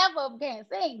billionaires. Half of them can't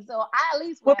sing. So I at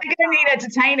least... Well, they're going to need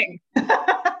entertaining. They're going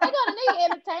to need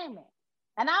entertainment.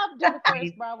 And I'll do the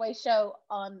first Broadway show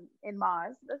in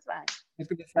Mars. That's fine. I was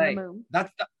going to say,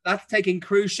 that's taking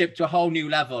cruise ship to a whole new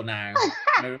level now.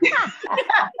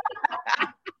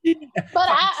 But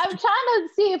I'm trying to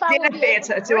see if I would be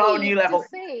theater to a whole new level.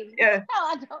 Yeah. No,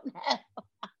 I don't know.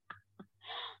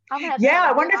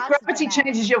 I wonder if gravity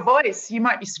changes your voice. You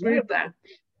might be screwed there.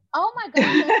 Oh my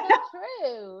God, that's so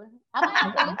true. I might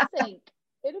have to lip sync.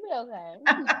 It'll be okay.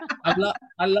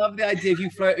 I love the idea of you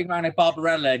floating around at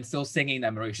Barbarella and still singing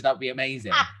them, Marisha. That would be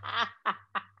amazing.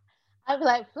 I'd be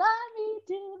like, fly me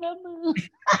to the moon.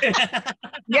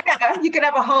 Yeah, you could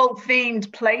have a whole themed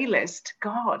playlist.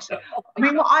 God. I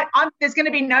mean, there's going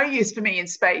to be no use for me in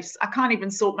space. I can't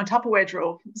even sort my Tupperware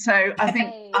drawer. So I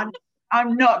think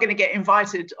I'm not going to get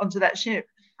invited onto that ship.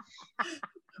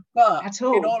 But at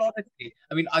all. In all honesty,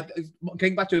 I mean,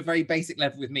 going back to a very basic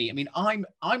level with me, I mean, I'm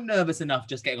nervous enough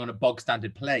just getting on a bog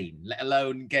standard plane, let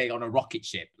alone getting on a rocket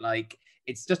ship. Like,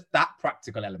 it's just that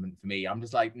practical element for me. I'm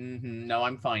just like, no,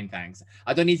 I'm fine, thanks.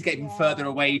 I don't need to get even further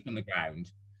away from the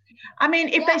ground. I mean,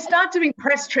 if they start doing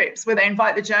press trips where they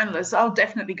invite the journalists, I'll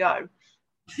definitely go.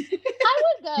 I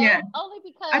would go, only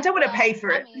because I don't want to pay for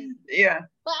it. But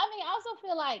I mean, I also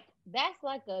feel like that's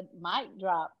like a mic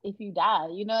drop if you die.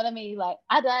 You know what I mean? Like,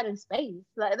 I died in space.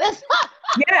 Like, that's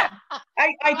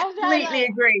I completely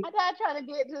agree. I died trying to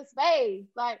get to space.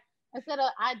 Like, instead of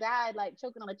I died like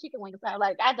choking on a chicken wing,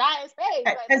 like I died in space.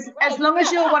 Like, as long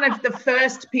as you're one of the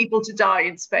first people to die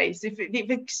in space, if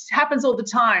it happens all the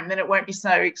time, then it won't be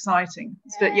so exciting.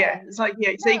 But it's like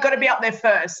so you've got to be up there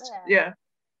first. Yeah.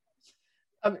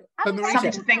 But Marisha,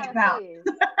 something to think about.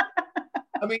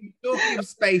 I mean, talking of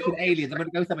space and aliens, I'm going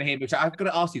to go somewhere here, which I've got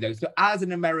to ask you though. So, as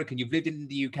an American, you've lived in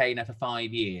the UK now for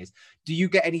 5 years. Do you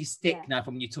get any stick now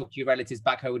from when you talk to your relatives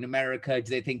back home in America? Do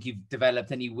they think you've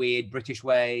developed any weird British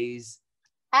ways?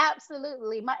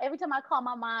 Absolutely. Every time I call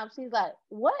my mom, she's like,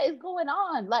 "What is going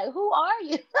on? Like, who are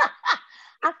you?"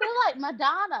 I feel like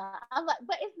Madonna. I'm like,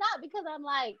 but it's not because I'm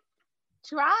like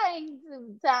trying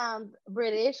to sound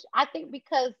British. I think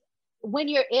because when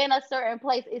you're in a certain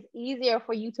place, it's easier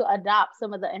for you to adopt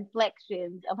some of the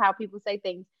inflections of how people say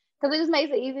things, because it just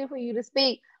makes it easier for you to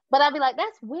speak. But I'd be like,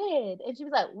 that's weird. And she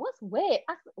was like, what's weird?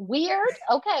 I said, weird?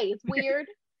 Okay, it's weird.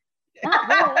 Not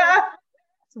weird.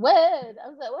 It's weird. I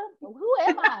was like, who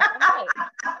am I? I'm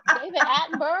like, David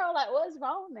Attenborough? Like, what's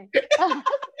wrong with me? It's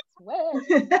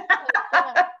weird.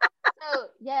 So,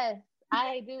 yes.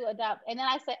 I do adopt, and then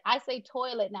I say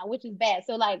toilet now, which is bad.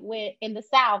 So like when in the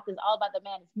South, it's all about the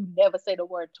manners. You never say the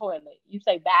word toilet. You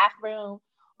say bathroom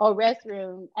or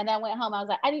restroom. And I went home. I was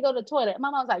like, I need to go to the toilet. And my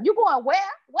mom was like, you going where?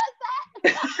 What's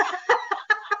that?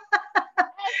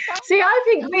 See, I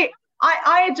think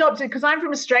I adopted because I'm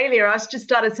from Australia. I just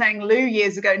started saying loo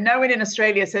years ago. No one in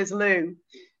Australia says loo.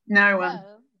 No one.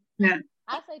 No.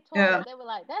 I say toilet. Yeah. They were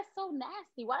like, that's so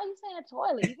nasty. Why are you saying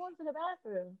toilet? You going to the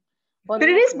bathroom? But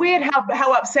it is weird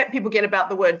how upset people get about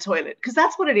the word toilet, because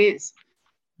that's what it is.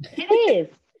 It is.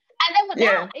 And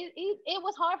then it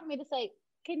was hard for me to say,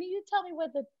 can you tell me where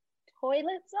the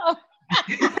toilets are?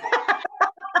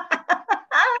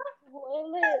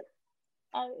 Toilet.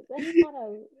 That's kind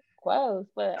of gross,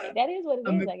 but that is what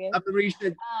it is, I guess.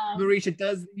 Marisha,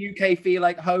 does the UK feel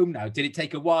like home now? Did it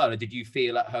take a while, or did you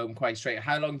feel at home quite straight?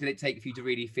 How long did it take for you to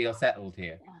really feel settled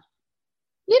here?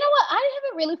 You know what? I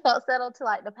haven't really felt settled to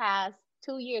like the past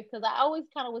 2 years, because I always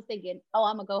kind of was thinking, oh,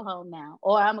 I'm going to go home now,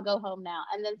 or I'm going to go home now.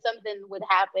 And then something would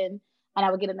happen and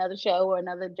I would get another show or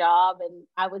another job and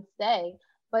I would stay.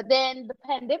 But then the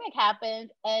pandemic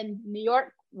happened and New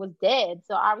York was dead.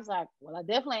 So I was like, well, I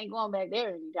definitely ain't going back there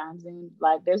anytime soon.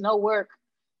 Like, there's no work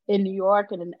in New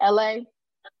York and in LA.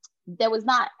 There was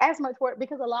not as much work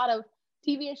because a lot of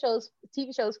TV shows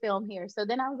film here. So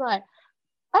then I was like,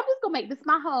 I'm just gonna make this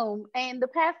my home. And the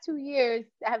past 2 years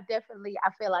have definitely,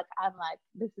 I feel like I'm like,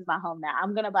 this is my home now.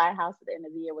 I'm gonna buy a house at the end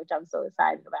of the year, which I'm so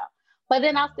excited about. But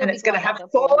then I'll still it's gonna have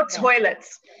 4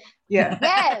 toilets. Yeah.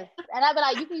 Yes. And I'll be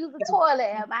like, you can use the toilet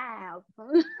at my house.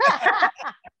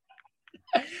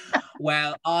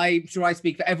 Well, I'm sure I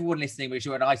speak for everyone listening,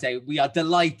 when I say we are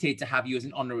delighted to have you as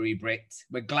an honorary Brit.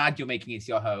 We're glad you're making it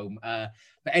your home.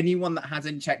 For anyone that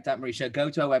hasn't checked out Marisha, go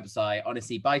to her website.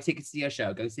 Honestly, buy tickets to her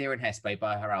show. Go see her in Hespe,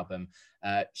 buy her album.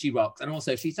 She rocks. And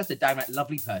also, she's just a downright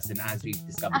lovely person, as we've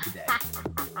discovered today.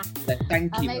 So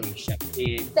thank you, Marisha, for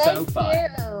being so fun.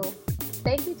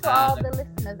 Thank you to all the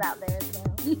listeners out there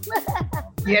as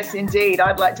well. Yes, indeed.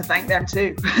 I'd like to thank them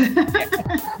too.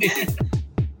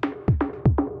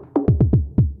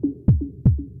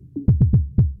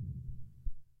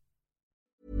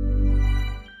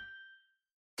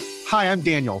 Hi, I'm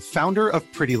Daniel, founder of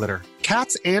Pretty Litter.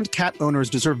 Cats and cat owners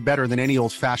deserve better than any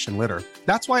old-fashioned litter.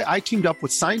 That's why I teamed up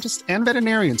with scientists and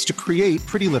veterinarians to create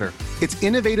Pretty Litter. Its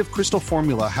innovative crystal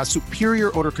formula has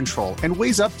superior odor control and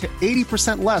weighs up to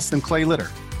 80% less than clay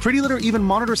litter. Pretty Litter even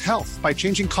monitors health by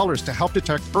changing colors to help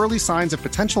detect early signs of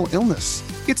potential illness.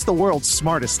 It's the world's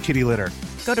smartest kitty litter.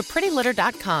 Go to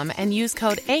prettylitter.com and use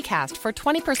code ACAST for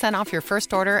 20% off your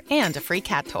first order and a free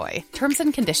cat toy. Terms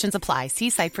and conditions apply. See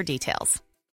site for details.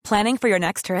 Planning for your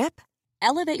next trip?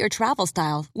 Elevate your travel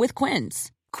style with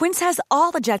Quince. Quince has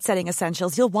all the jet-setting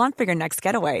essentials you'll want for your next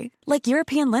getaway, like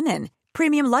European linen,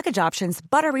 premium luggage options,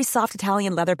 buttery soft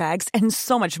Italian leather bags, and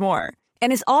so much more.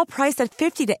 And is all priced at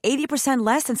 50 to 80%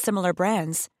 less than similar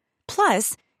brands.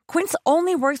 Plus, Quince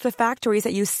only works with factories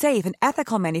that use safe and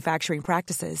ethical manufacturing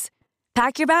practices.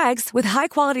 Pack your bags with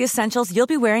high-quality essentials you'll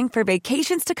be wearing for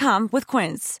vacations to come with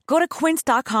Quince. Go to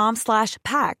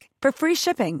quince.com/pack for free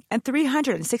shipping and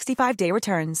 365-day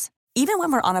returns. Even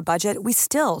when we're on a budget, we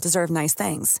still deserve nice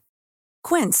things.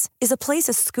 Quince is a place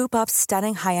to scoop up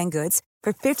stunning high-end goods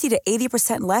for 50 to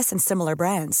 80% less than similar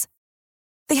brands.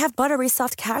 They have buttery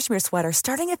soft cashmere sweaters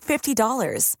starting at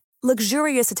 $50,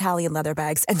 luxurious Italian leather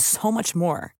bags, and so much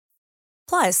more.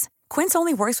 Plus, Quince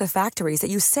only works with factories that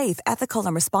use safe, ethical,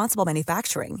 and responsible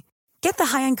manufacturing. Get the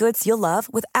high-end goods you'll love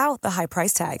without the high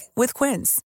price tag with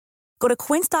Quince. Go to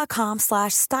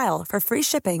quince.com/style for free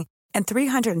shipping and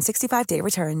 365-day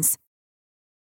returns.